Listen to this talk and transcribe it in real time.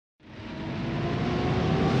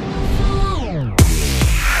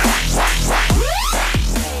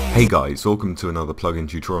Hey guys, welcome to another plugin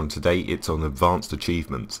tutorial, and today it's on advanced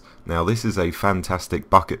achievements. Now this is a fantastic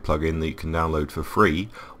Bukkit plugin that you can download for free,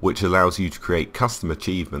 which allows you to create custom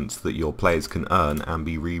achievements that your players can earn and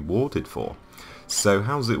be rewarded for. So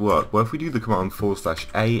how does it work? Well, if we do the command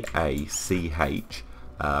 /AACH,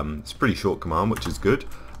 it's a pretty short command, which is good.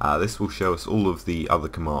 This will show us all of the other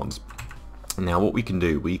commands. Now what we can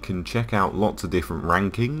do, we can check out lots of different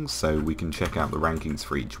rankings, so we can check out the rankings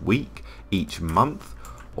for each week, each month,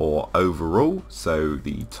 or overall, so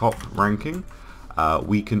the top ranking.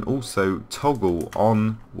 We can also toggle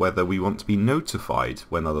on whether we want to be notified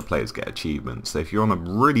when other players get achievements. So if you're on a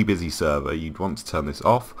really busy server, you'd want to turn this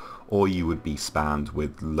off, or you would be spammed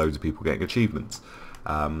with loads of people getting achievements.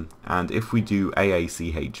 And if we do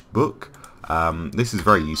AACH book, this is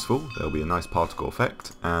very useful. There'll be a nice particle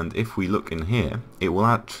effect, and if we look in here, it will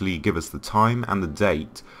actually give us the time and the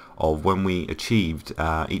date of when we achieved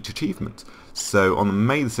each achievement. So on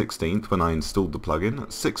May the 16th, when I installed the plugin at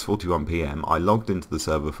 6:41 PM, I logged into the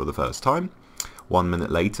server for the first time. 1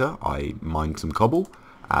 minute later, I mined some cobble.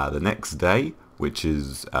 The next day, which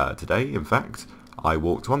is today in fact, I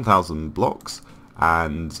walked 1,000 blocks,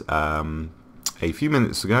 and a few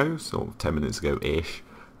minutes ago, sort of 10 minutes ago-ish,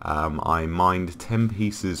 I mined 10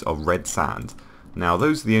 pieces of red sand. Now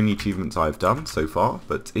those are the only achievements I've done so far,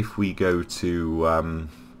 but if we go to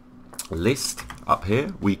list up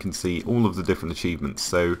here, we can see all of the different achievements.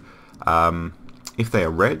 So if they are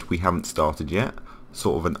red, we haven't started yet.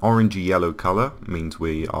 Sort of an orangey yellow colour means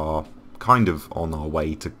we are kind of on our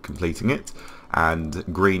way to completing it, and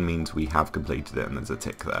green means we have completed it, and there's a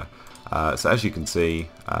tick there. So as you can see,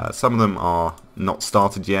 some of them are not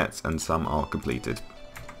started yet and some are completed.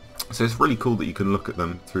 So it's really cool that you can look at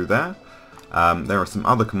them through there. There are some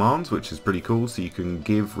other commands which is pretty cool, so you can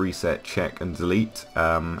give, reset, check and delete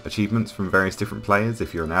achievements from various different players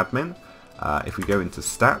if you're an admin. If we go into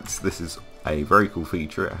stats, this is a very cool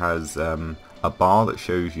feature. It has a bar that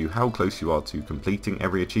shows you how close you are to completing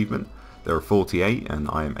every achievement. There are 48 and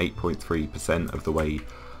I am 8.3% of the way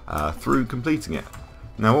through completing it.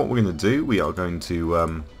 Now what we're going to do, we are going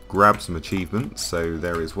to grab some achievements. So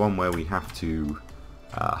there is one where we have to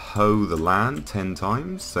hoe the land 10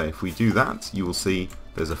 times. So if we do that, you will see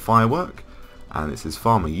there's a firework, and it says,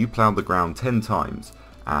 "Farmer, you ploughed the ground 10 times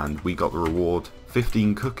and we got the reward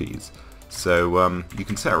 15 cookies." So you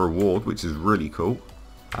can set a reward, which is really cool,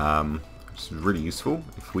 which is really useful.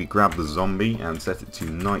 If we grab the zombie and set it to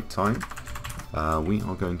night time, we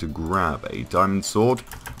are going to grab a diamond sword.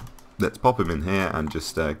 Let's pop him in here and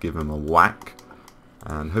just give him a whack,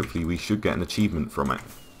 and hopefully we should get an achievement from it.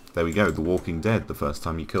 There we go, The Walking Dead, the first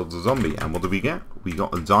time you killed a zombie. And what did we get? We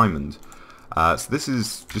got a diamond. So this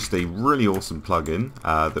is just a really awesome plugin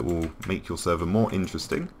that will make your server more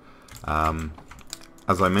interesting.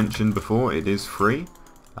 As I mentioned before, it is free.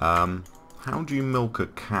 How do you milk a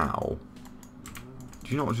cow?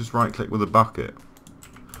 Do you not just right click with a bucket?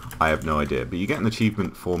 I have no idea, but you get an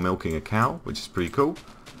achievement for milking a cow, which is pretty cool.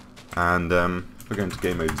 And if we're going to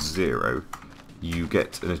game mode 0, you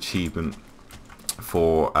get an achievement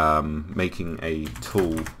for making a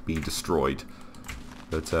tool be destroyed,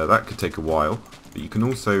 but that could take a while. But you can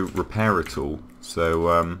also repair a tool. So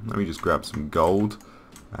let me just grab some gold,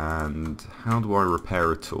 and how do I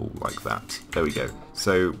repair a tool like that? There we go.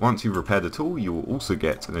 So once you've repaired a tool, you will also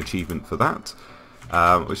get an achievement for that,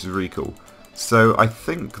 which is really cool. So I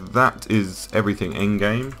think that is everything in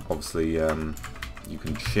game. Obviously you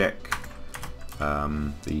can check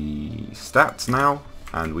the stats now,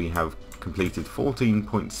 and we have completed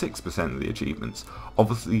 14.6% of the achievements.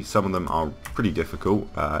 Obviously some of them are pretty difficult.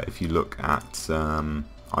 If you look at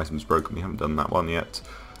items broken, we haven't done that one yet.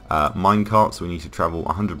 Minecart, so we need to travel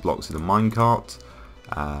 100 blocks in a minecart.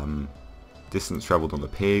 Distance travelled on the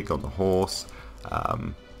pig, on the horse.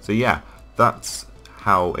 So yeah, that's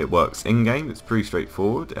how it works in game. It's pretty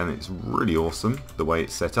straightforward, and it's really awesome the way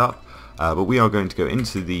it's set up. But we are going to go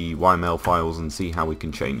into the YML files and see how we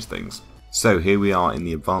can change things. So here we are in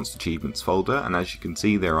the Advanced Achievements folder, and as you can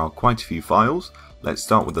see there are quite a few files. Let's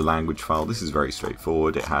start with the language file. This is very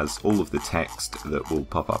straightforward. It has all of the text that will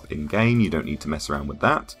pop up in game. You don't need to mess around with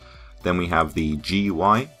that. Then we have the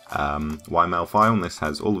GUI YML file, and this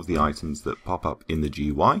has all of the items that pop up in the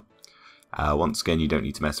GUI. Once again, you don't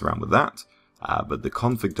need to mess around with that. But the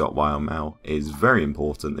config.yml is very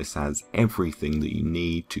important. This has everything that you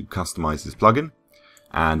need to customize this plugin.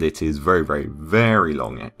 And it is very, very, very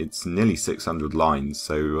long. It's nearly 600 lines.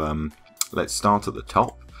 So let's start at the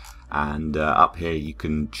top. And up here you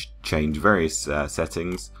can change various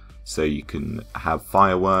settings. So you can have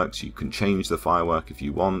fireworks, you can change the firework if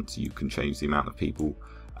you want, you can change the amount of people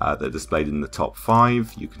They're displayed in the top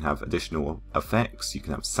 5. You can have additional effects, you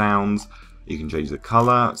can have sounds, you can change the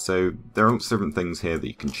colour, so there are different things here that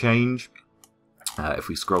you can change. If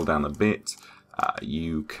we scroll down a bit,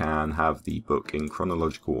 you can have the book in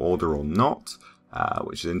chronological order or not,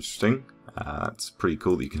 which is interesting. It's pretty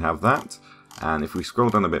cool that you can have that. And if we scroll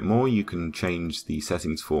down a bit more, you can change the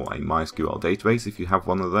settings for a MySQL database if you have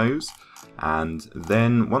one of those. And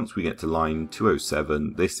then once we get to line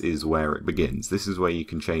 207, this is where it begins. This is where you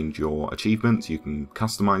can change your achievements, you can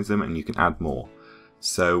customize them, and you can add more.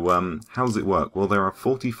 So how does it work? Well, there are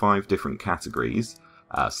 45 different categories.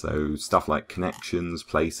 So stuff like connections,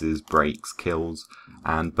 places, breaks, kills,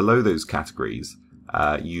 and below those categories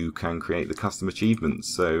you can create the custom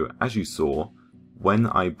achievements. So as you saw, when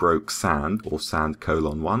I broke sand, or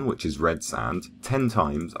sand:1, which is red sand, 10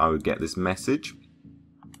 times I would get this message.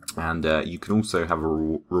 And you can also have a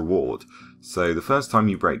reward. So the first time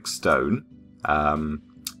you break stone,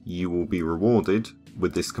 you will be rewarded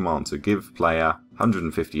with this command. So give player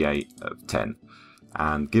 158 of 10.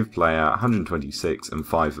 And give player 126 and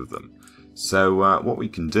 5 of them. So what we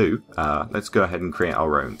can do, let's go ahead and create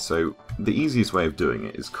our own. So the easiest way of doing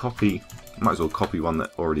it is might as well copy one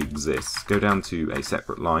that already exists. Go down to a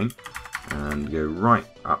separate line and go right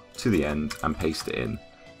up to the end and paste it in.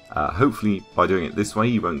 Hopefully by doing it this way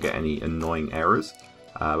you won't get any annoying errors.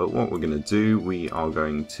 But what we're going to do, we are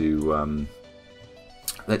going to,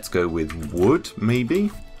 let's go with wood maybe.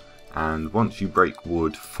 And once you break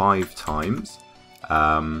wood 5 times,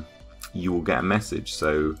 you will get a message.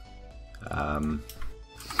 So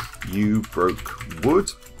you broke wood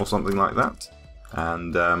or something like that,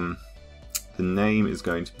 and the name is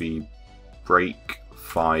going to be break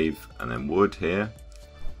 5 and then wood here,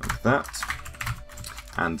 like that,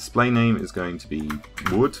 and display name is going to be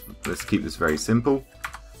wood. Let's keep this very simple,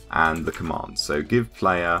 and the command, so give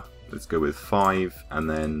player, let's go with 5 and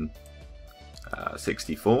then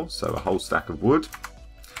 64, so a whole stack of wood.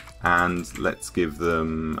 And let's give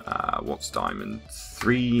them, what's diamond?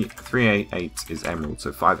 388 is emerald,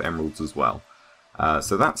 so 5 emeralds as well.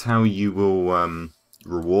 So that's how you will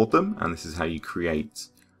reward them, and this is how you create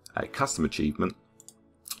a custom achievement.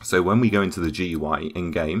 So when we go into the GUI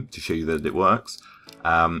in-game to show you that it works,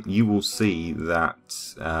 you will see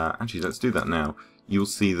that, actually let's do that now, you'll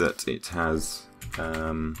see that it has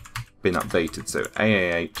been updated. So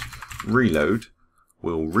AAH reload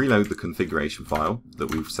will reload the configuration file that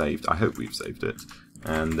we've saved. I hope we've saved it,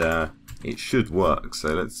 and it should work.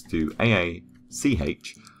 So let's do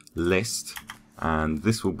AACH list, and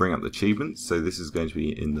this will bring up the achievements. So this is going to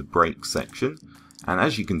be in the break section, and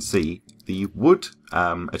as you can see, the wood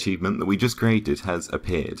achievement that we just created has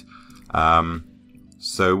appeared.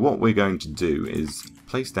 So what we're going to do is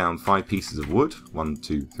place down 5 pieces of wood, 1,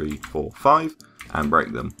 2, 3, 4, 5, and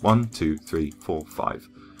break them, 1, 2, 3, 4, 5.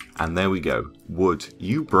 And there we go, wood.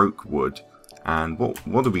 You broke wood. And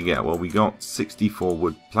what did we get? Well, we got 64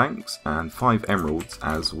 wood planks and 5 emeralds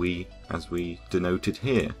as we denoted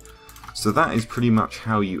here. So that is pretty much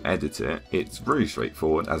how you edit it. It's really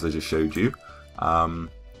straightforward, as I just showed you. And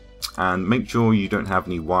make sure you don't have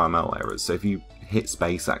any YML errors. So if you hit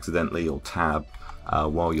space accidentally or tab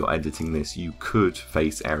while you're editing this, you could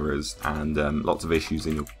face errors and lots of issues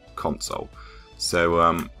in your console.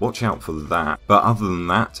 So watch out for that. But other than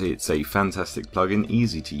that, it's a fantastic plugin,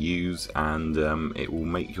 easy to use, and it will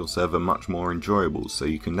make your server much more enjoyable. So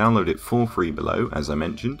you can download it for free below, as I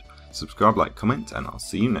mentioned. Subscribe, like, comment, and I'll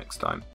see you next time.